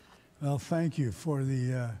Well, thank you for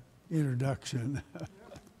the introduction.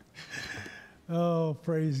 Oh,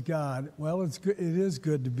 praise God. Well, it's good. It is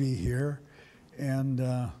good to be here, and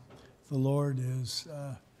the Lord is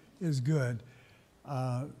good.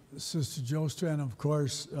 Sister Sjostrand, of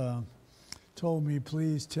course, told me,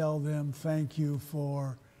 please tell them thank you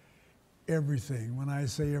for everything. When I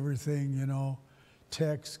say everything, you know,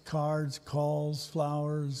 texts, cards, calls,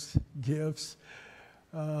 flowers, gifts.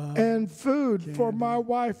 And food, candy, for my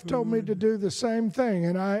wife told me to do the same thing,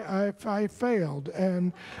 and I failed.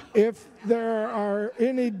 And if there are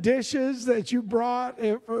any dishes that you brought,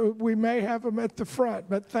 we may have them at the front,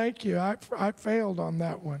 but thank you. I failed on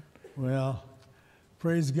that one. Well,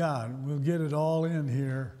 praise God. We'll get it all in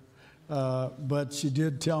here. But she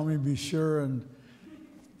did tell me be sure and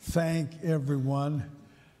thank everyone.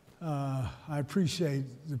 I appreciate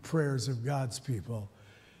the prayers of God's people,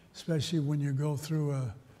 especially when you go through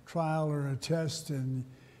a trial or a test and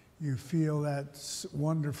you feel that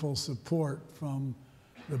wonderful support from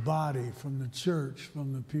the body, from the church,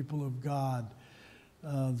 from the people of God.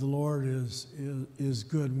 The Lord is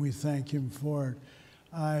good, and we thank Him for it.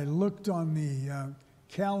 I looked on the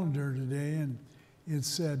calendar today, and it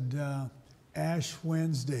said Ash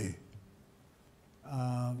Wednesday.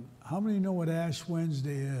 How many know what Ash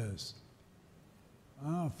Wednesday is?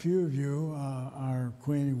 A few of you are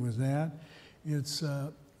acquainted with that. It's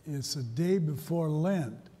a day before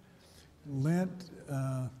Lent. Lent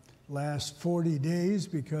lasts 40 days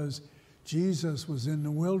because Jesus was in the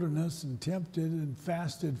wilderness and tempted and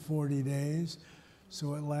fasted 40 days.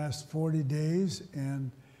 So it lasts 40 days,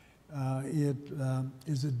 and it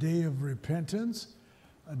is a day of repentance,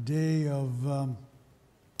 a day of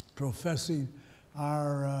professing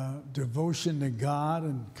our devotion to God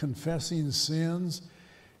and confessing sins.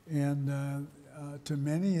 And to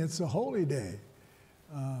many, it's a holy day.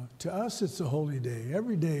 To us, it's a holy day.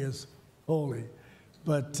 Every day is holy.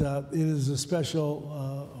 But it is a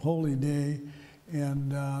special holy day.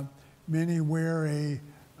 And many wear a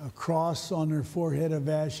cross on their forehead of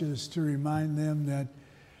ashes to remind them that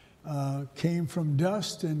came from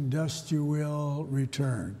dust, and dust you will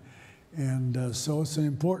return. And so it's an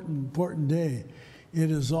important day.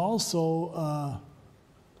 It is also,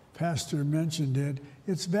 Pastor mentioned it,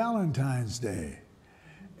 it's Valentine's Day.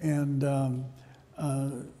 And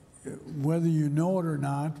whether you know it or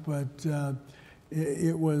not, but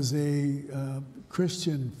it was a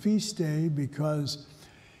Christian feast day because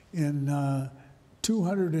in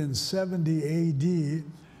 270 A.D.,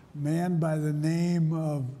 a man by the name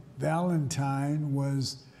of Valentine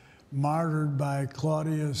was martyred by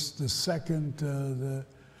Claudius II, the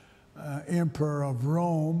emperor of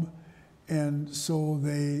Rome, and so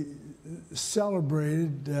they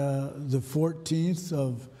celebrated the 14th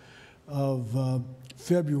of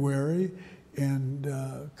February, and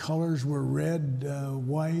colors were red,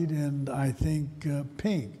 white, and I think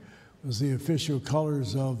pink was the official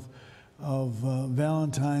colors of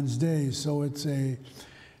Valentine's Day. So it's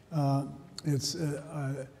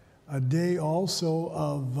a day also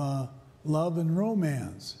of love and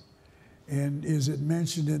romance. And is it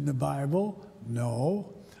mentioned in the Bible?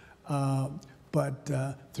 No. But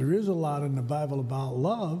there is a lot in the Bible about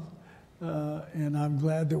love, and I'm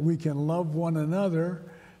glad that we can love one another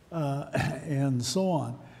and so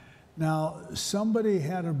on. Now, somebody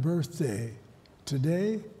had a birthday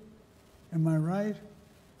today. Am I right?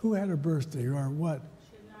 Who had a birthday or what?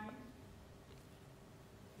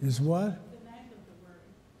 Is what? The ninth of the word.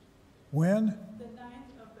 When? The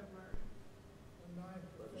ninth of the word.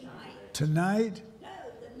 Tonight? No,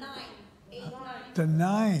 the ninth. The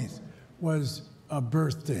 9th was a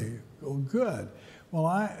birthday. Oh, good.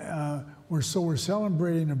 Well, we're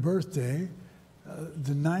celebrating a birthday,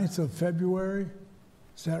 the 9th of February.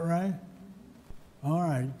 Is that right? All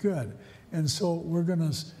right, good. And so we're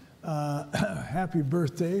going to happy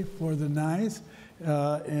birthday for the 9th,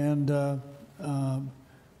 and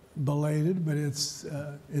belated, but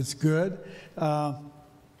it's good.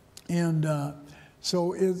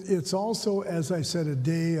 So it's also, as I said, a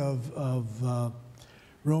day of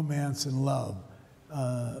romance and love.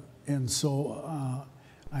 And so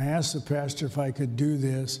I asked the pastor if I could do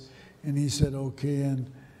this, and he said, okay.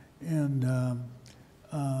 And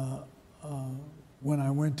when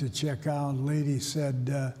I went to check out, a lady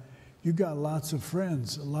said, you got lots of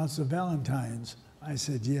friends, lots of Valentines. I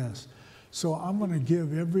said, yes. So I'm going to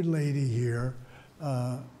give every lady here,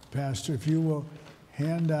 Pastor, if you will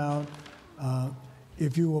hand out,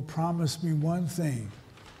 if you will promise me one thing,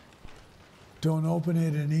 don't open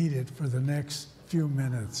it and eat it for the next few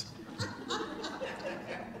minutes.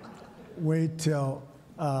 Wait till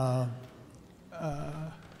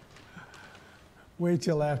wait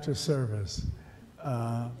till after service.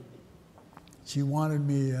 She wanted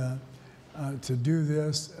me to do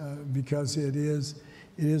this because it is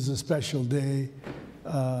a special day.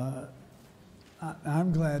 I'm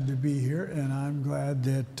glad to be here, and I'm glad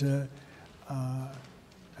that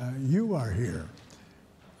you are here.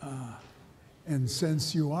 And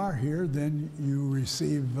since you are here, then you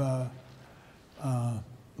receive,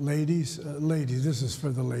 ladies, this is for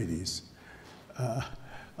the ladies,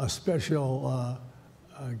 a special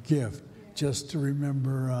gift just to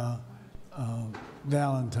remember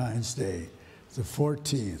Valentine's Day, the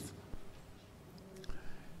 14th.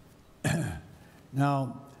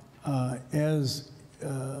 Now, as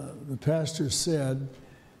the pastor said,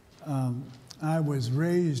 I was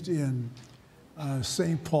raised in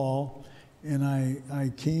St. Paul, and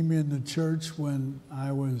I came into church when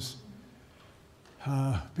I was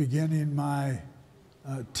beginning my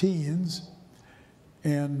teens,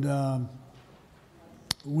 and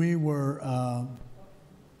we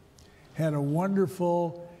had a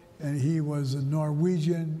wonderful, and he was a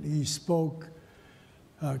Norwegian. He spoke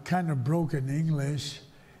kind of broken English,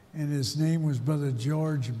 and his name was Brother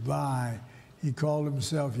George Bai. He called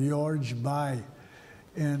himself George Bai,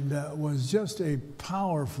 and was just a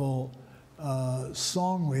powerful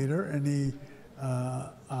song leader, and he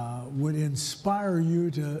would inspire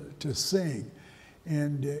you to sing.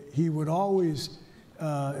 And he would always,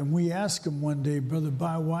 and we asked him one day, Brother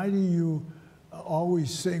Bai, why do you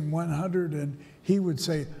always sing 100? And he would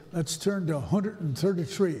say, let's turn to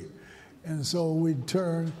 133. And so we'd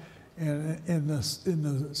turn, and in the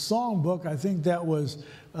song book, I think that was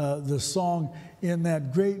the song In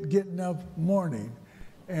That Great Getting Up Morning.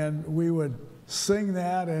 And we would sing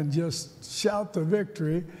that and just shout the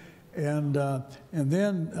victory. And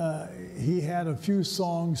then he had a few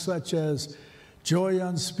songs such as Joy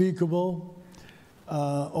Unspeakable,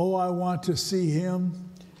 Oh, I Want to See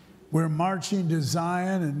Him, We're Marching to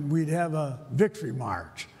Zion, and we'd have a victory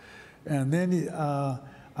march. And then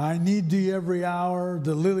I Need Thee Every Hour,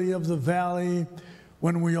 The Lily of the Valley,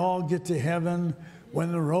 When We All Get to Heaven,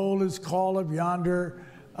 When the Roll is Called Up Yonder.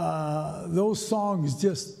 Those songs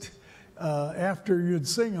just, after you'd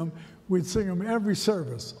sing them, we'd sing them every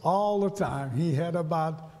service, all the time. He had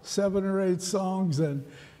about 7 or 8 songs, and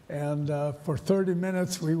for 30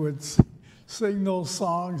 minutes we would sing those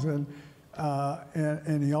songs, and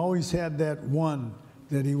he always had that one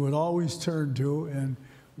that he would always turn to, and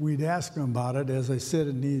we'd ask him about it, as I said,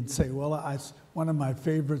 and he'd say, well, it's one of my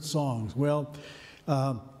favorite songs. Well,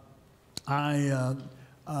 I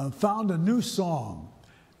found a new song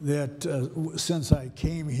that since I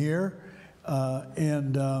came here,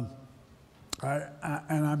 and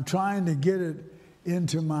I'm trying to get it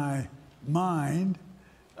into my mind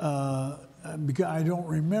because I don't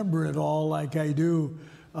remember it all like I do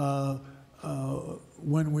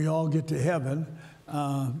when we all get to heaven.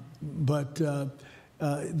 But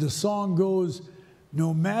the song goes,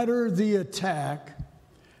 no matter the attack,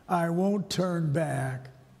 I won't turn back.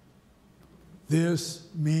 This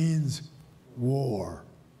means war.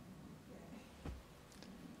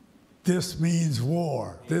 This means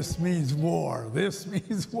war. This means war. This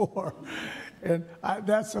means war. And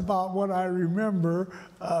that's about what I remember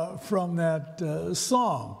from that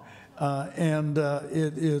song. And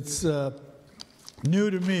it's new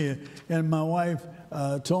to me. And my wife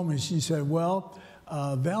told me, she said, well,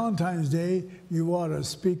 Valentine's Day, you ought to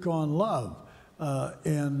speak on love.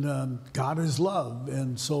 And God is love.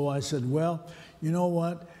 And so I said, well, you know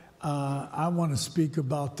what? I want to speak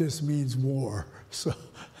about This Means War.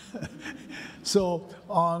 So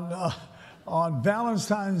on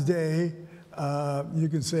Valentine's Day, you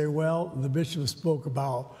can say, well, the bishop spoke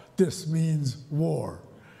about this means war.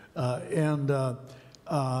 I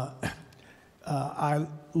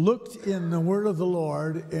looked in the word of the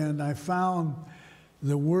Lord, and I found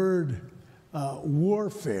the word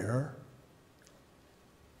warfare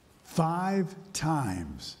 5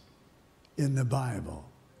 times in the Bible.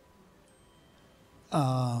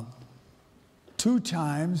 2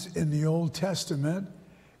 times in the Old Testament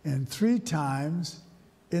and 3 times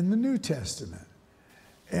in the New Testament.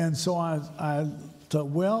 And so I thought,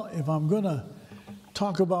 well, if I'm going to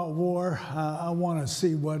talk about war, I want to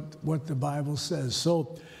see what the Bible says.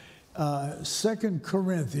 So 2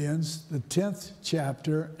 Corinthians, the 10th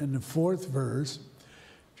chapter and the 4th verse,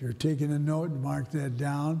 if you're taking a note, mark that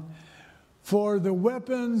down. For the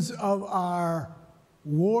weapons of our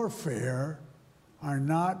warfare are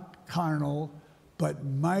not carnal, but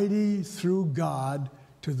mighty through God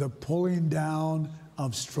to the pulling down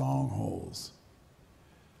of strongholds.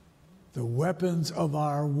 The weapons of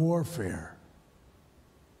our warfare.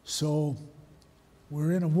 So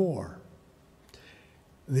we're in a war.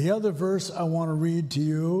 The other verse I want to read to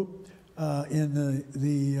you in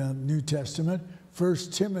the New Testament, 1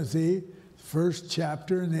 Timothy, 1st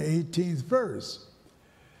chapter and the 18th verse.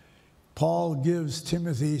 Paul gives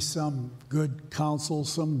Timothy some good counsel,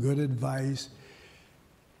 some good advice.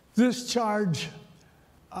 This charge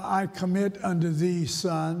I commit unto thee,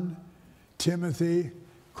 son, Timothy,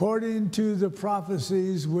 according to the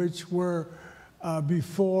prophecies which were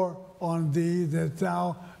before on thee, that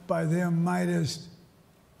thou by them mightest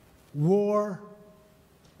war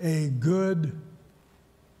a good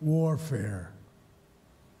warfare.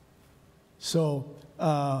 So,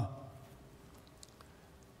 our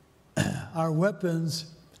weapons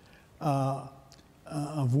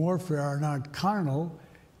of warfare are not carnal,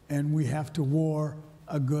 and we have to war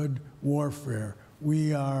a good warfare.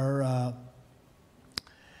 We are,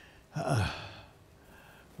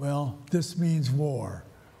 well, this means war.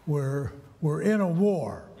 We're in a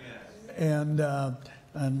war. And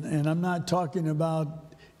I'm not talking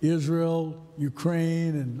about Israel,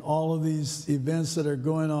 Ukraine, and all of these events that are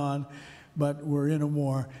going on, but we're in a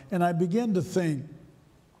war. And I begin to think,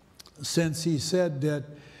 since he said that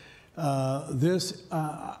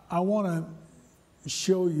I want to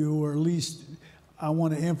show you, or at least I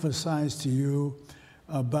want to emphasize to you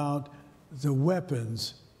about the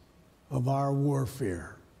weapons of our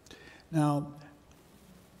warfare. Now,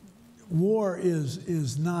 war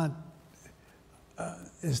is not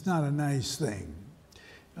it's not a nice thing,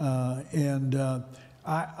 and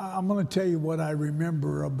I'm going to tell you what I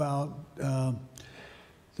remember about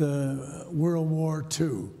the World War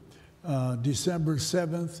II. December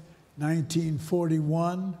 7th,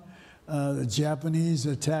 1941, the Japanese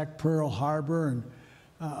attacked Pearl Harbor, and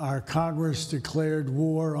our Congress declared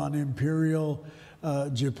war on Imperial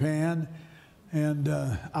Japan. And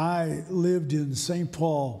I lived in St.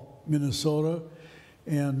 Paul, Minnesota,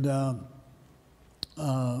 and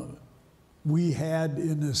we had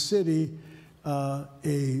in the city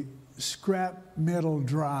a scrap metal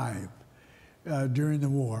drive during the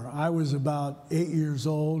war. I was about 8 years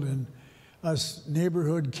old, and us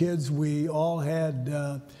neighborhood kids, we all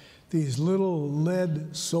had these little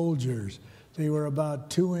lead soldiers. They were about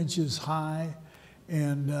 2 inches high,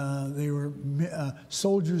 and they were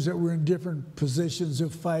soldiers that were in different positions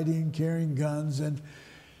of fighting, carrying guns, and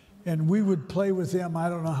we would play with them. I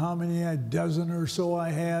don't know how many, a dozen or so I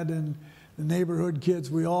had, and the neighborhood kids,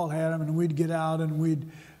 we all had them, and we'd get out and we'd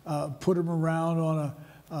put them around on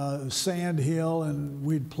a sand hill, and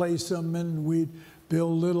we'd place them, and we'd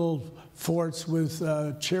build little forts with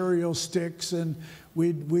Cheerio sticks, and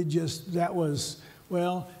we'd just, that was,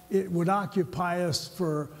 well, it would occupy us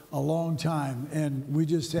for a long time, and we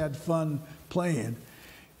just had fun playing.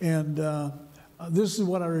 And this is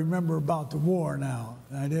what I remember about the war now.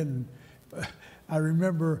 I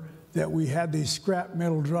remember that we had these scrap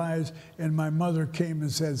metal drives, and my mother came and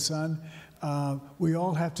said, son, we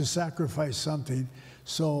all have to sacrifice something.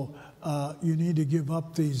 So you need to give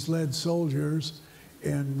up these lead soldiers.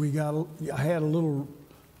 And I had a little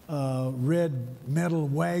red metal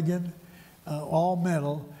wagon, all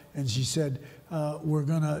metal. And she said, we're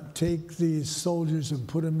going to take these soldiers and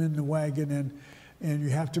put them in the wagon, and you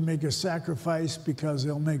have to make a sacrifice because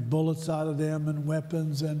they'll make bullets out of them and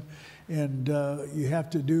weapons, and you have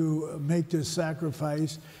to make this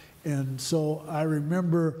sacrifice. And so I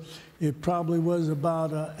remember it probably was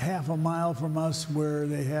about a half a mile from us where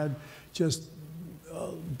they had just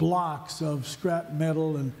blocks of scrap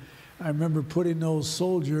metal. And I remember putting those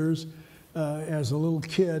soldiers as a little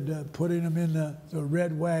kid, putting them in the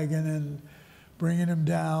red wagon and bringing them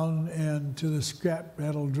down and to the scrap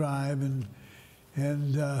metal drive, and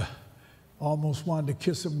almost wanted to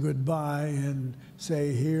kiss them goodbye and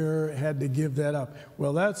say, here, had to give that up.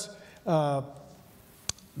 Well, that's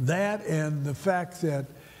that, and the fact that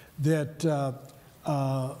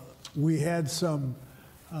we had some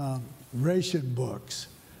ration books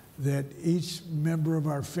that each member of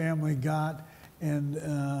our family got, and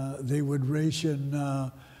they would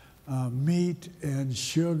ration meat and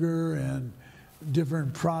sugar and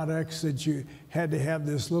different products that you had to have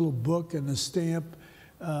this little book and a stamp.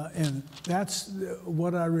 And that's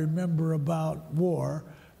what I remember about war,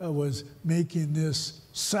 was making this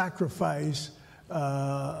sacrifice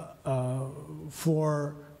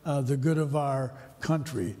for the good of our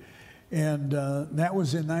country. And that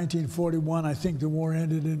was in 1941. I think the war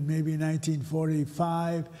ended in maybe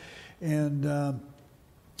 1945. And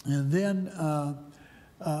then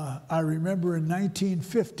I remember in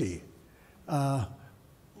 1950,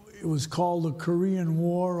 it was called the Korean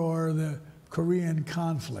War, or the Korean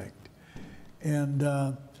conflict. And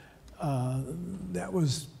that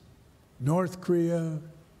was North Korea,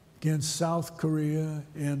 against South Korea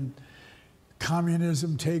and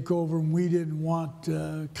communism take over, and we didn't want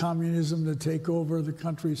communism to take over the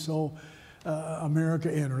country, so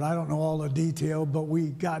America entered. I don't know all the detail, but we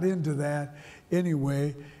got into that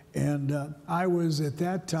anyway. And I was at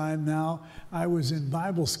that time I was in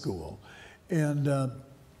Bible school. And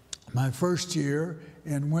my first year,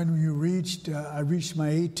 and when I reached my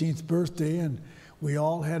 18th birthday, and we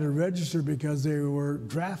all had to register because they were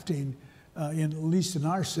drafting, at least in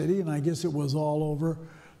our city, and I guess it was all over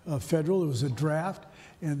federal. It was a draft.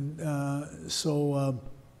 And so,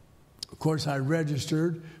 of course, I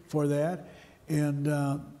registered for that. And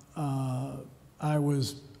I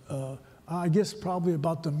was, I guess probably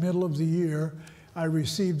about the middle of the year, I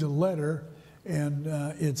received a letter, and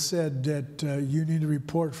it said that you need to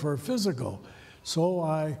report for a physical. So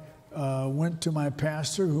I went to my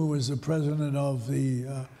pastor, who was the president of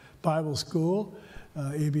the Bible school,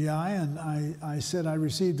 ABI, and I said I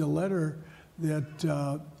received a letter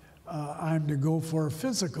that I'm to go for a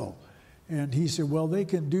physical. And he said, well, they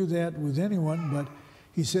can do that with anyone, but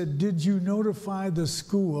he said, did you notify the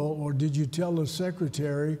school, or did you tell the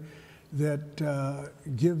secretary that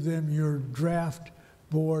give them your draft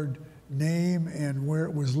board name and where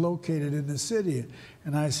it was located in the city?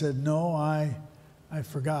 And I said, no, I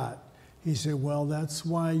forgot. He said, well, that's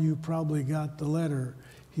why you probably got the letter.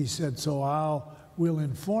 He said, so we'll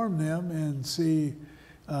inform them and see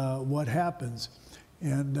what happens.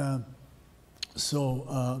 And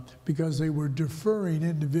so because they were deferring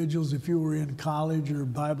individuals, if you were in college or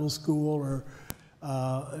Bible school, or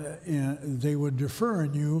and they would defer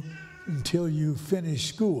on you until you finish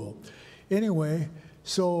school. Anyway,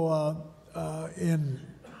 so in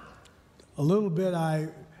a little bit,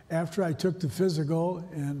 after I took the physical,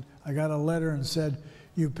 and I got a letter and said,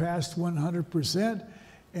 you passed 100%,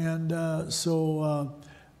 and so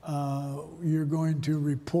you're going to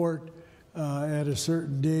report at a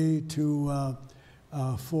certain day to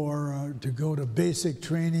go to basic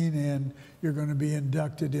training, and you're going to be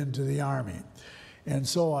inducted into the Army. And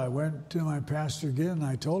so I went to my pastor again, and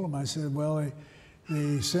I told him, I said, well,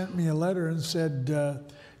 they sent me a letter and said,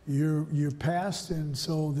 you're passed, and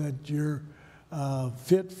so that you're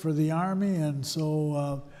fit for the Army, and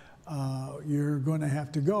so you're going to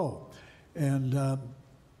have to go. And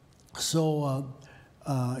so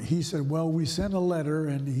he said, well, we sent a letter,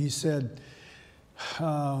 and he said,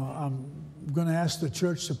 I'm going to ask the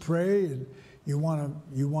church to pray, and you want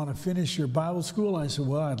to finish your Bible school? I said,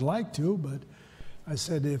 well, I'd like to, but I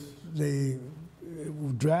said, if they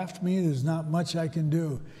draft me, there's not much I can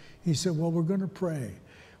do. He said, well, we're going to pray.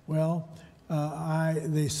 Well,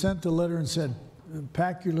 they sent the letter and said,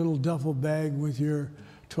 pack your little duffel bag with your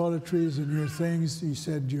toiletries and your things. He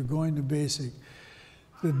said, you're going to basic.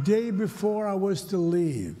 The day before I was to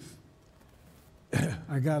leave,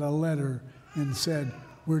 I got a letter and said,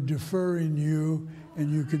 we're deferring you,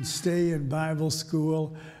 and you can stay in Bible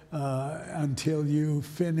school until you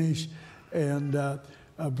finish. And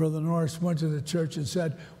Brother Norris went to the church and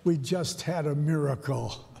said, we just had a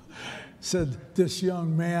miracle. Said this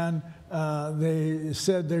young man, they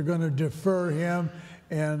said they're going to defer him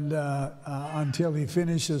and until he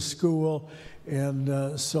finishes school.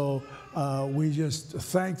 And so we just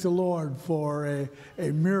thank the Lord for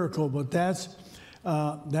a miracle. But that's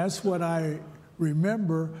what I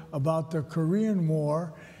remember about the Korean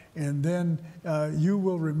War. And then you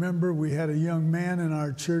will remember we had a young man in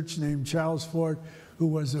our church named Charles Ford who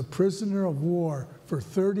was a prisoner of war for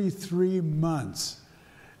 33 months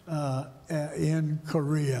in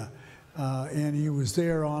Korea. And he was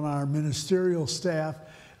there on our ministerial staff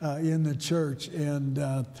in the church,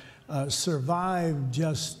 and survived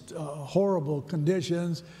just horrible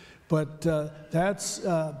conditions. But that's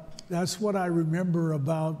what I remember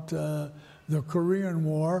about the Korean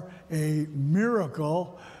War, a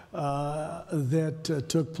miracle that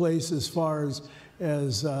took place as far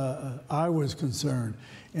as I was concerned.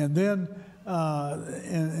 And then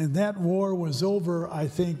and that war was over, I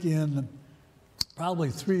think, in probably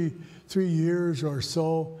three years or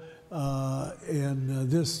so. And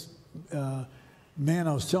this man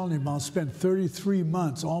I was telling you about spent 33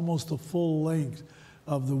 months, almost the full length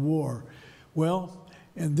of the war. Well,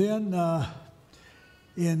 and then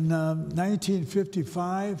in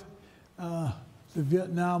 1955, the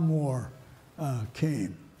Vietnam War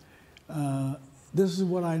came. This is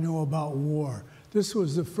what I know about war. This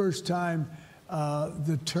was the first time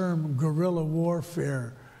the term guerrilla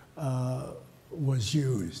warfare was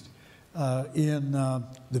used in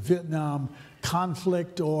the Vietnam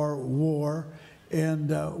conflict or war.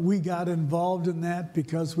 And we got involved in that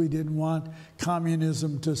because we didn't want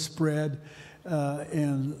communism to spread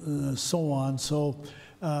and so on. So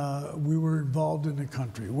we were involved in the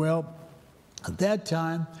country. Well, at that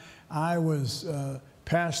time, I was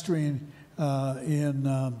pastoring in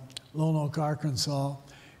Lone Oak, Arkansas,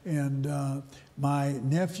 and my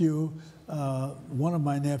nephew, one of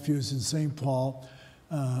my nephews in St. Paul,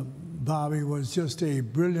 Bobby, was just a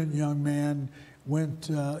brilliant young man.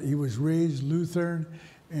 He was raised Lutheran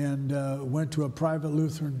and went to a private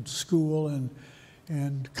Lutheran school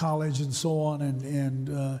and college and so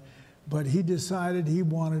on. But he decided he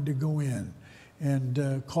wanted to go in,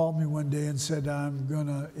 and called me one day and said, "I'm going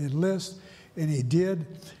to enlist," and he did.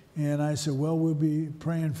 And I said, "Well, we'll be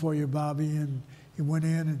praying for you, Bobby." And he went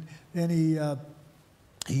in, and then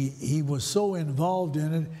he was so involved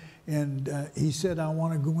in it, and he said, "I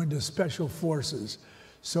want to go into Special Forces."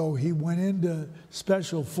 So he went into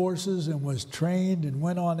Special Forces and was trained and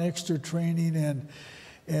went on extra training,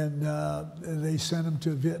 and they sent him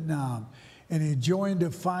to Vietnam. And he joined a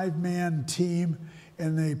 5-man team,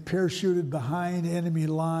 and they parachuted behind enemy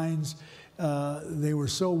lines. They were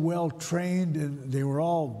so well trained, and they were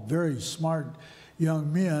all very smart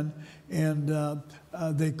young men, and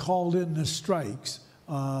they called in the strikes,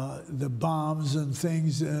 the bombs and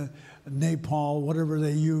things, napalm, whatever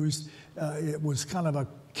they used. It was kind of a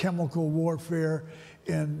chemical warfare,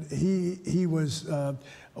 and he was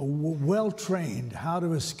well trained how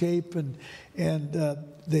to escape, and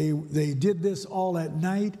they did this all at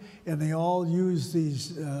night, and they all used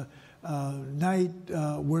these night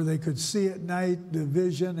where they could see at night, the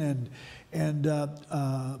vision, and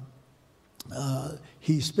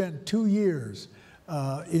he spent 2 years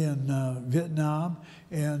in Vietnam,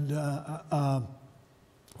 and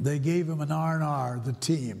they gave him an R&R, the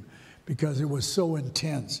team, because it was so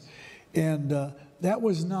intense. And that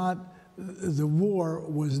was not, the war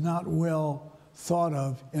was not well thought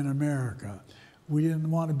of in America. We didn't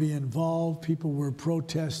want to be involved. People were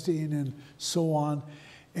protesting and so on.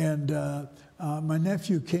 And my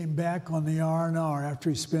nephew came back on the R&R after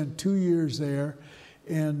he spent 2 years there.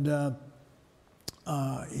 And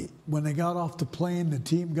when they got off the plane, the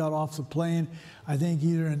team got off the plane, I think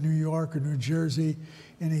either in New York or New Jersey,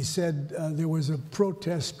 and he said there was a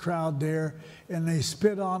protest crowd there, and they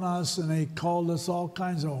spit on us, and they called us all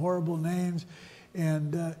kinds of horrible names.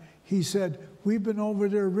 And he said, "We've been over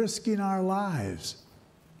there risking our lives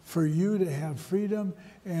for you to have freedom."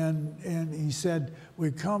 And he said,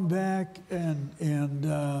 "We come back, and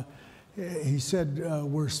he said,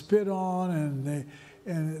 we're spit on,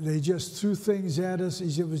 and they just threw things at us."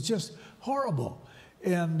 He said, "It was just horrible."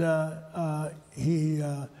 And he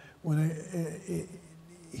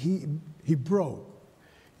broke.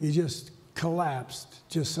 He just collapsed,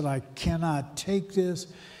 just said, "I cannot take this."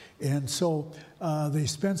 And so they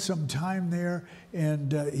spent some time there,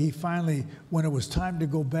 and he finally, when it was time to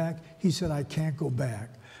go back, he said, "I can't go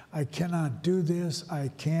back. I cannot do this. I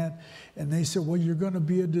can't." And they said, "Well, you're going to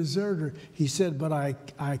be a deserter." He said, "But I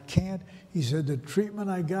can't." He said, "The treatment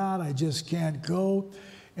I got, I just can't go."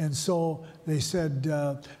 And so they said,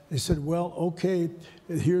 "Well, okay,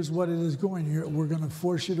 here's what it is going. We're going to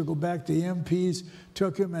force you to go back." The MPs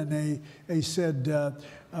took him, and they said,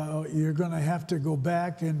 "You're going to have to go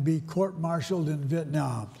back and be court-martialed in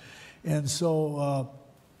Vietnam." And so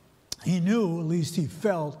he knew, at least he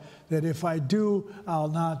felt, that if I do, I'll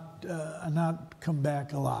not come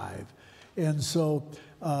back alive. And so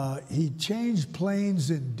he changed planes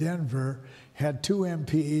in Denver, had 2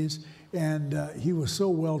 MPs, and he was so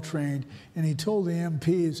well trained. And he told the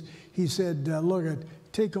MPs, he said, "Look,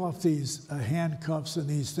 take off these handcuffs and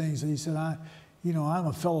these things." And he said, I'm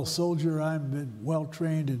a fellow soldier. I've been well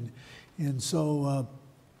trained, and so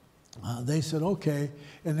they said, "Okay."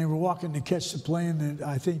 And they were walking to catch the plane,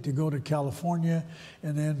 I think, to go to California,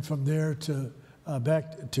 and then from there to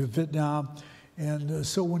back to Vietnam. And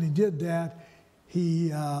so when he did that,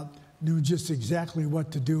 he knew just exactly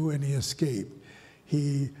what to do, and he escaped.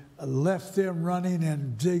 He left them running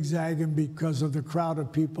and zigzagging because of the crowd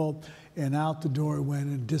of people, and out the door he went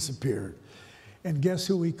and disappeared. And guess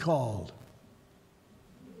who he called?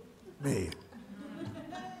 Me.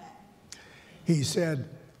 He said,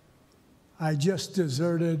 "I just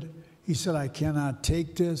deserted." He said, "I cannot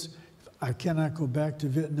take this. I cannot go back to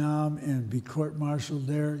Vietnam and be court-martialed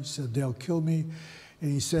there." He said, "They'll kill me."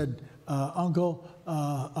 And he said, Uncle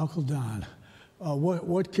Don,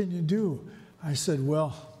 what can you do?" I said,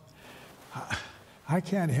 "Well, I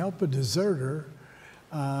can't help a deserter."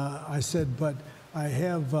 I said, "But I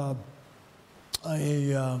have a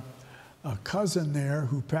cousin there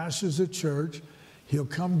who pastors a church. He'll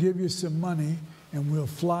come give you some money, and we'll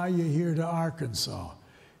fly you here to Arkansas.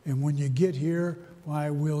 And when you get here, why,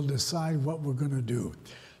 we'll decide what we're going to do."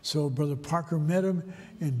 So Brother Parker met him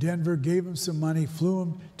in Denver, gave him some money, flew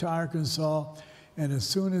him to Arkansas, and as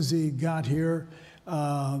soon as he got here,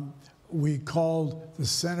 we called the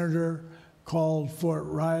senator, called Fort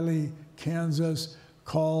Riley, Kansas,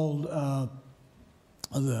 called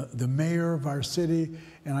the mayor of our city,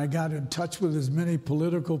 and I got in touch with as many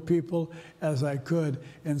political people as I could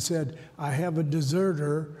and said, I have a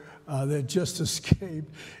deserter that just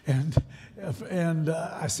escaped, and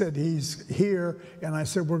I said, he's here, and I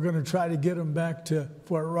said, we're going to try to get him back to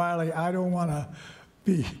Fort Riley. I don't want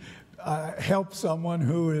to help someone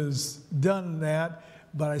who has done that,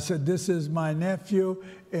 but I said, this is my nephew,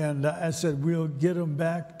 and I said, we'll get him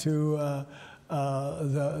back to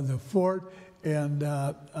the fort, and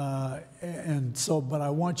so, but I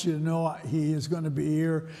want you to know he is going to be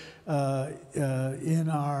here in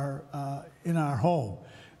our home,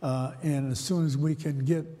 and as soon as we can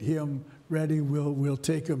get him ready, we'll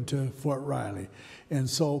take him to Fort Riley. And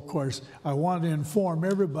so, of course, I wanted to inform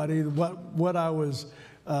everybody what I was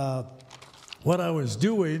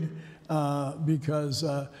doing because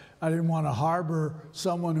I didn't want to harbor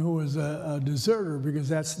someone who was a deserter, because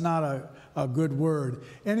that's not a good word.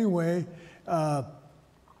 Anyway,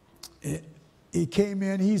 he came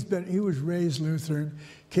in. He was raised Lutheran.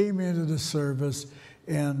 Came into the service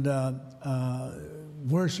and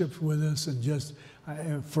worshiped with us and just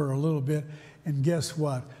for a little bit. And guess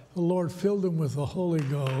what? The Lord filled him with the Holy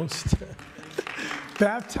Ghost,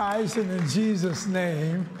 baptized him in Jesus'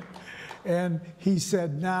 name. And he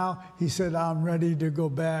said, I'm ready to go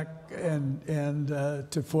back and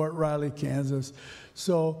to Fort Riley, Kansas.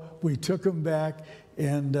 So we took him back,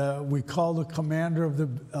 and we called the commander of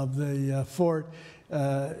the fort,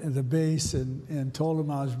 the base, and told him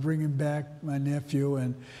I was bringing back my nephew,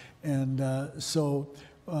 and so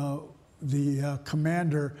the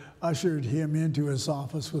commander ushered him into his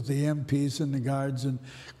office with the MPs and the guards, and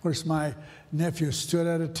of course my nephew stood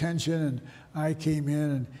at attention, and I came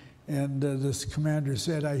in, and this commander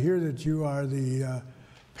said, I hear that you are the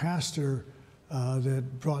pastor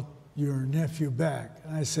that brought your nephew back.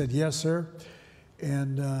 And I said, yes, sir.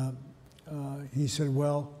 And he said,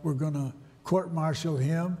 well, we're going to court-martial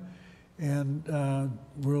him, and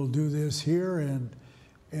we'll do this here, and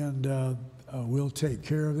we'll take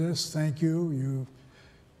care of this. Thank you. You've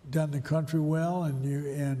done the country well,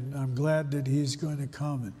 and I'm glad that he's going to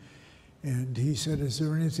come. And he said, is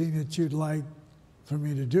there anything that you'd like for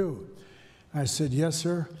me to do? I said, yes,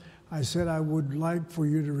 sir. I said, I would like for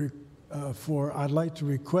you to, I'd like to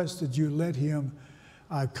request that you let him,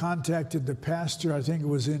 I contacted the pastor, I think it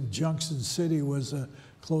was in Junction City, was the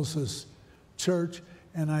closest church,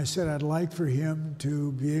 and I said, I'd like for him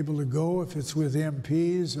to be able to go if it's with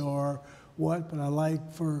MPs or what, but I'd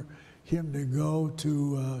like for him to go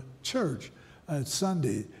to church at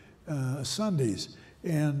Sundays.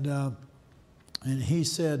 And he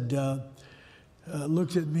said,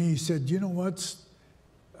 looked at me, he said, you know what?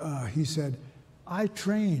 He said, I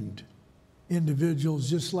trained individuals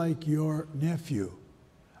just like your nephew.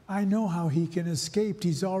 I know how he can escape.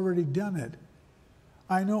 He's already done it.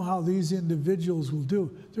 I know how these individuals will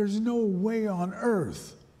do. There's no way on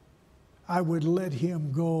earth I would let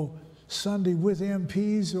him go Sunday with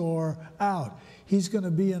MPs or out. He's going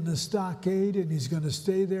to be in the stockade, and he's going to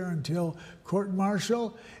stay there until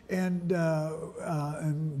court-martial, and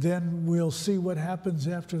then we'll see what happens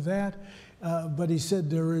after that. But he said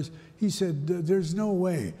there's no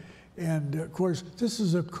way. And of course, this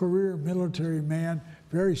is a career military man,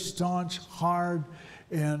 very staunch, hard,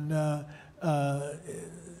 and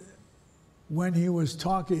when he was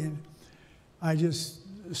talking, I just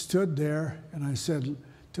stood there and I said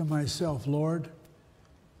to myself, Lord,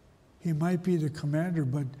 he might be the commander,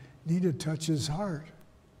 but need to touch his heart.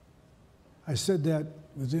 I said that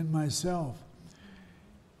within myself.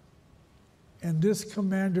 And this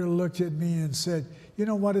commander looked at me and said, you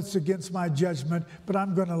know what, it's against my judgment, but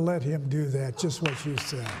I'm going to let him do that, just what you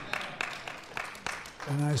said.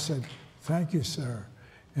 And I said, thank you, sir.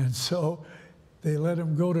 And so they let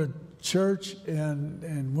him go to church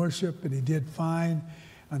and worship, and he did fine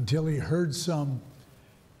until he heard some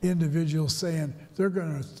individuals saying, they're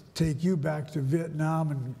going to take you back to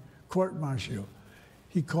Vietnam and court-martial you.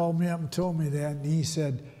 He called me up and told me that, and he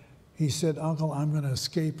said, Uncle, I'm going to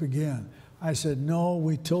escape again. I said, no,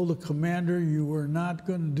 we told the commander you were not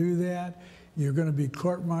going to do that. You're going to be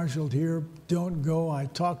court-martialed here. Don't go. I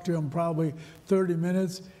talked to him probably 30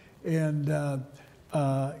 minutes, and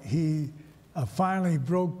he finally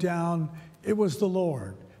broke down. It was the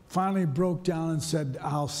Lord. Finally broke down and said,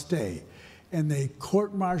 I'll stay. and they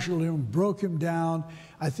court-martialed him, broke him down.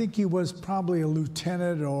 I think he was probably a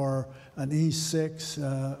lieutenant or an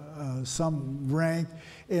E6, some rank,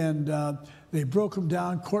 and they broke him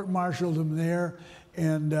down, court-martialed him there,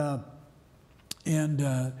 and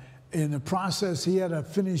in the process, he had to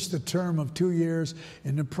finish the term of 2 years.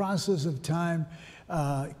 In the process of time,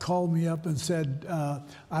 called me up and said,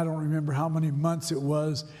 I don't remember how many months it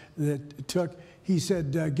was that it took. He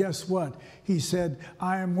said, guess what? He said,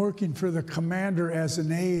 I am working for the commander as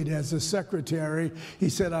an aide, as a secretary. He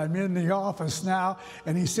said, I'm in the office now.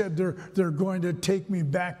 And he said, they're going to take me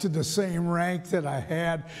back to the same rank that I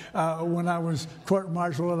had when I was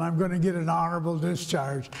court-martialed, and I'm going to get an honorable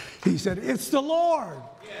discharge. He said, it's the Lord.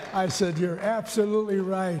 I said, you're absolutely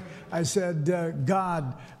right. I said,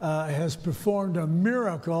 God has performed a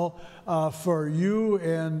miracle for you,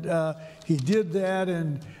 and he did that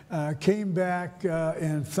and came back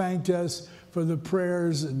and thanked us for the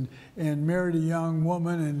prayers and married a young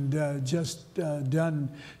woman and just done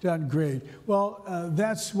great. Well,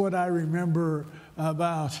 that's what I remember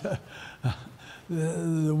about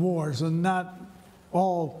the wars, and not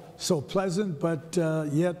all so pleasant, but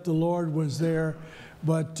yet the Lord was there.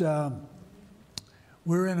 But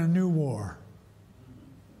we're in a new war.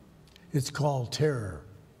 It's called terror.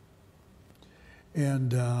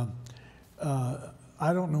 And I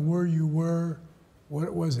don't know where you were.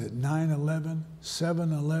 What was it? 9/11,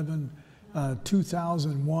 7/11,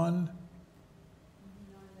 2001.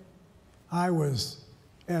 I was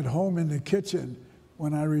at home in the kitchen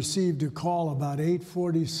when I received a call about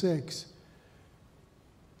 8:46.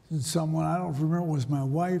 And someone, I don't remember, it was my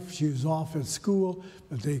wife. She was off at school,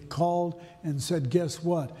 but they called and said, guess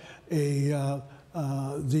what? The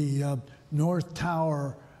North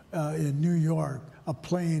Tower in New York, a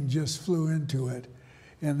plane just flew into it.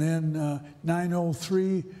 And then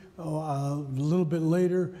 9:03, a little bit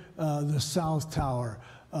later, the South Tower,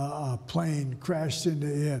 a plane crashed into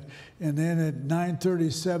it. And then at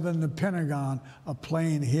 9:37, the Pentagon, a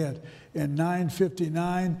plane hit. And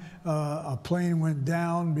 9:59, a plane went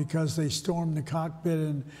down because they stormed the cockpit,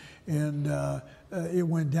 and it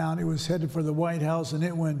went down. It was headed for the White House, and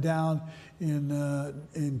it went down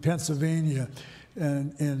in Pennsylvania.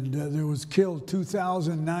 And there was killed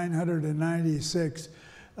 2,996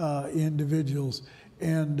 individuals.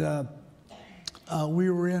 And we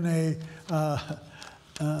were in a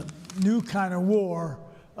new kind of war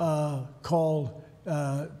called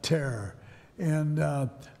terror. And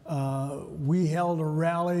we held a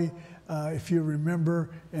rally, if you remember,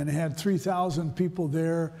 and had 3,000 people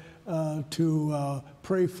there to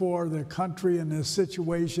pray for the country and the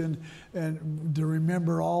situation, and to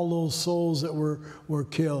remember all those souls that were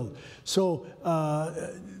killed. So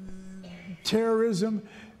terrorism,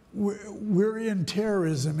 we're in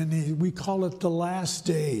terrorism, and we call it the last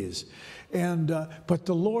days. And but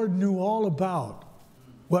the Lord knew all about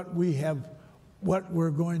what we're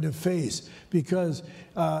going to face, because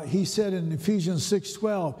he said in Ephesians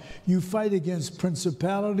 6:12, you fight against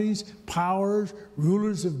principalities, powers,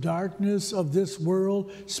 rulers of darkness of this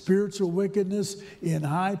world, spiritual wickedness in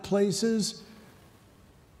high places.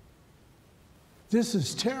 This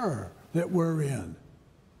is terror that we're in.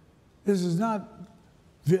 This is not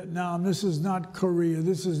Vietnam. This is not Korea.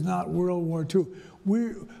 This is not World War II.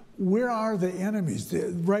 Where are the enemies?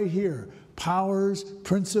 Right here. Powers,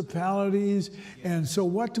 principalities. And so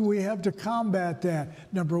what do we have to combat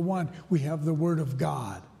that? Number one, we have the Word of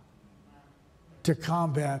God to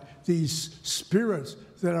combat these spirits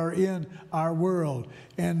that are in our world.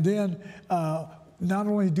 And then not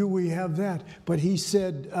only do we have that, but he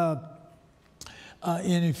said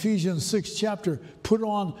in Ephesians 6 chapter, put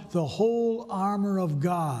on the whole armor of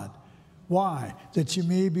God. Why? That you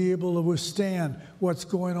may be able to withstand what's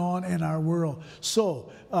going on in our world. So,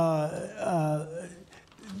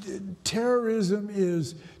 terrorism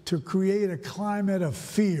is to create a climate of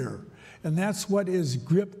fear. And that's what has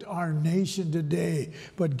gripped our nation today.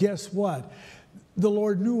 But guess what? The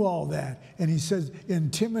Lord knew all that. And he says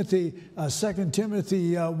in Timothy, 2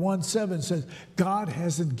 Timothy 1:7 says, God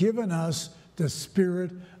hasn't given us the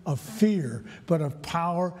spirit of fear, but of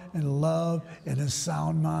power and love and a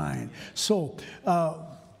sound mind. So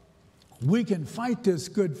we can fight this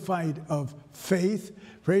good fight of faith.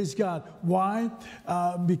 Praise God. Why?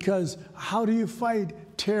 Because how do you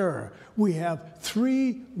fight terror? We have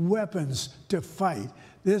 3 weapons to fight.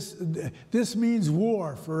 This means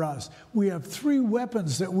war for us. We have 3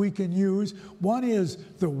 weapons that we can use. One is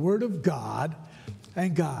the Word of God.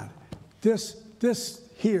 Thank God. This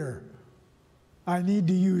here, I need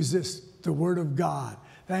to use this, the Word of God.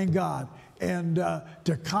 Thank God. And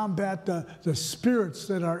to combat the spirits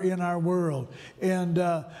that are in our world. And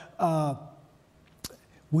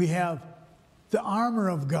We have the armor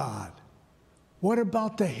of God. What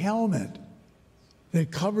about the helmet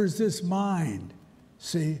that covers this mind?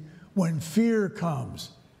 See, when fear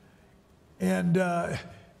comes, and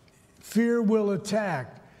fear will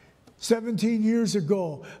attack. 17 years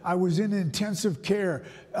ago, I was in intensive care.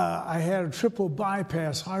 I had a triple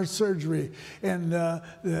bypass, heart surgery, and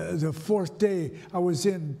the fourth day, I was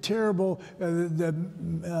in terrible,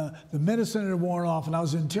 the medicine had worn off, and I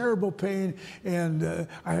was in terrible pain, and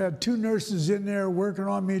I had 2 nurses in there working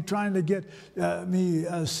on me, trying to get me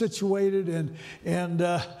situated, and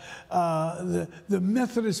the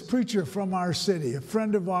Methodist preacher from our city, a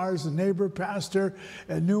friend of ours, a neighbor pastor,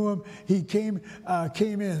 knew him. He came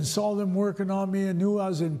in, saw them working on me, and knew I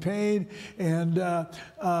was in pain, and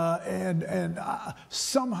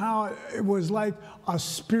somehow it was like a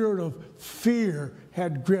spirit of fear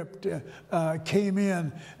had gripped, came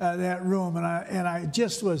in that room, and I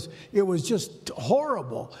just was, it was just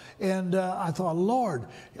horrible, and I thought, Lord,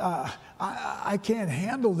 I can't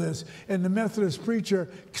handle this. And the Methodist preacher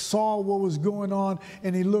saw what was going on,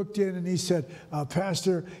 and he looked in and he said,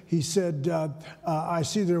 Pastor, he said, I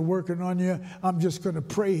see they're working on you. I'm just going to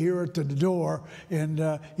pray here at the door.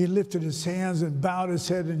 And he lifted his hands and bowed his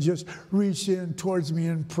head and just reached in towards me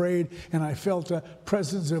and prayed. And I felt the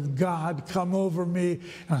presence of God come over me.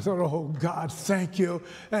 And I thought, oh, God, thank you.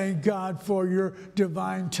 Thank God for your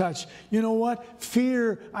divine touch. You know what?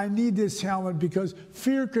 Fear, I need this helmet because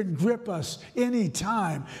fear can grip us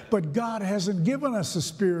anytime. But God hasn't given us a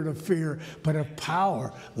spirit of fear, but of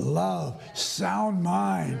power, love, sound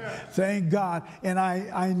mind. Thank God. And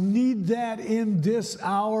I need that in this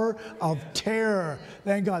hour of terror.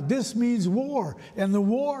 Thank God. This means war. And the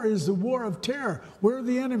war is the war of terror. Where are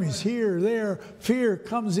the enemies? Here, there. Fear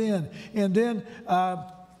comes in. And then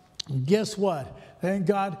guess what? Thank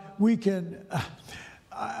God we can...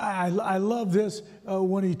 I love this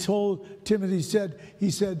when he told Timothy,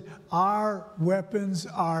 he said, our weapons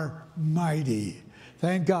are mighty.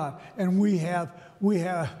 Thank God. And we have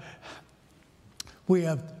the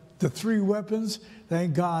 3 weapons.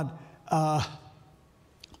 Thank God. The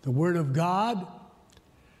Word of God,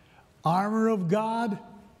 armor of God,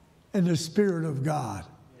 and the Spirit of God.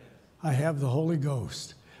 I have the Holy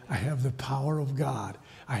Ghost. I have the power of God.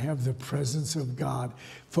 I have the presence of God.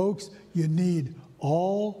 Folks, you need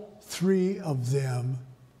all 3 of them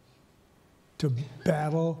to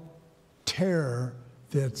battle terror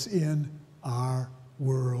that's in our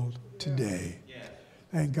world today.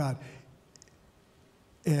 Thank God.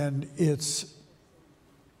 And it's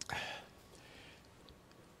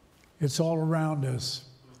all around us.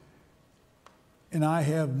 And I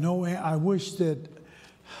have no, I wish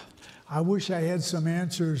I had some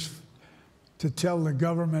answers to tell the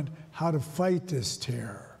government how to fight this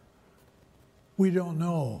terror. We don't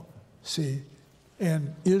know, see.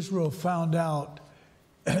 And Israel found out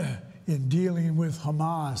in dealing with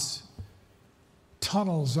Hamas,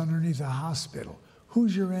 tunnels underneath a hospital.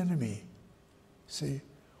 Who's your enemy? See,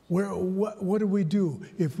 what do we do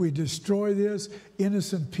if we destroy this?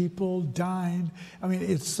 Innocent people dying. I mean,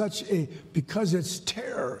 it's such a, because it's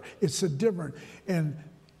terror, it's a different, and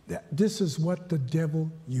this is what the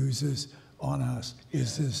devil uses on us,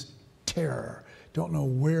 is this terror. Don't know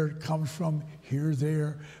where it comes from, here,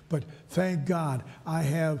 there, but thank God I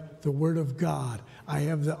have the Word of God. I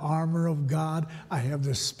have the armor of God. I have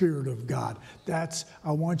the Spirit of God.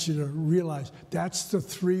 I want you to realize, that's the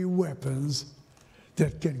 3 weapons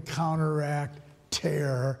that can counteract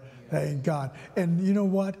terror. Thank God. And you know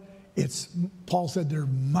what? Paul said they're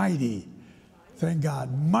mighty. Thank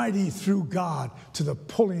God. Mighty through God to the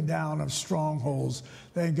pulling down of strongholds.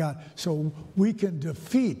 Thank God. So we can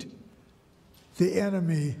defeat the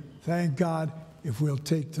enemy, thank God, if we'll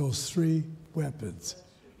take those 3 weapons.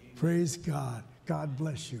 Praise God. God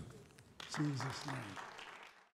bless you. In Jesus' name.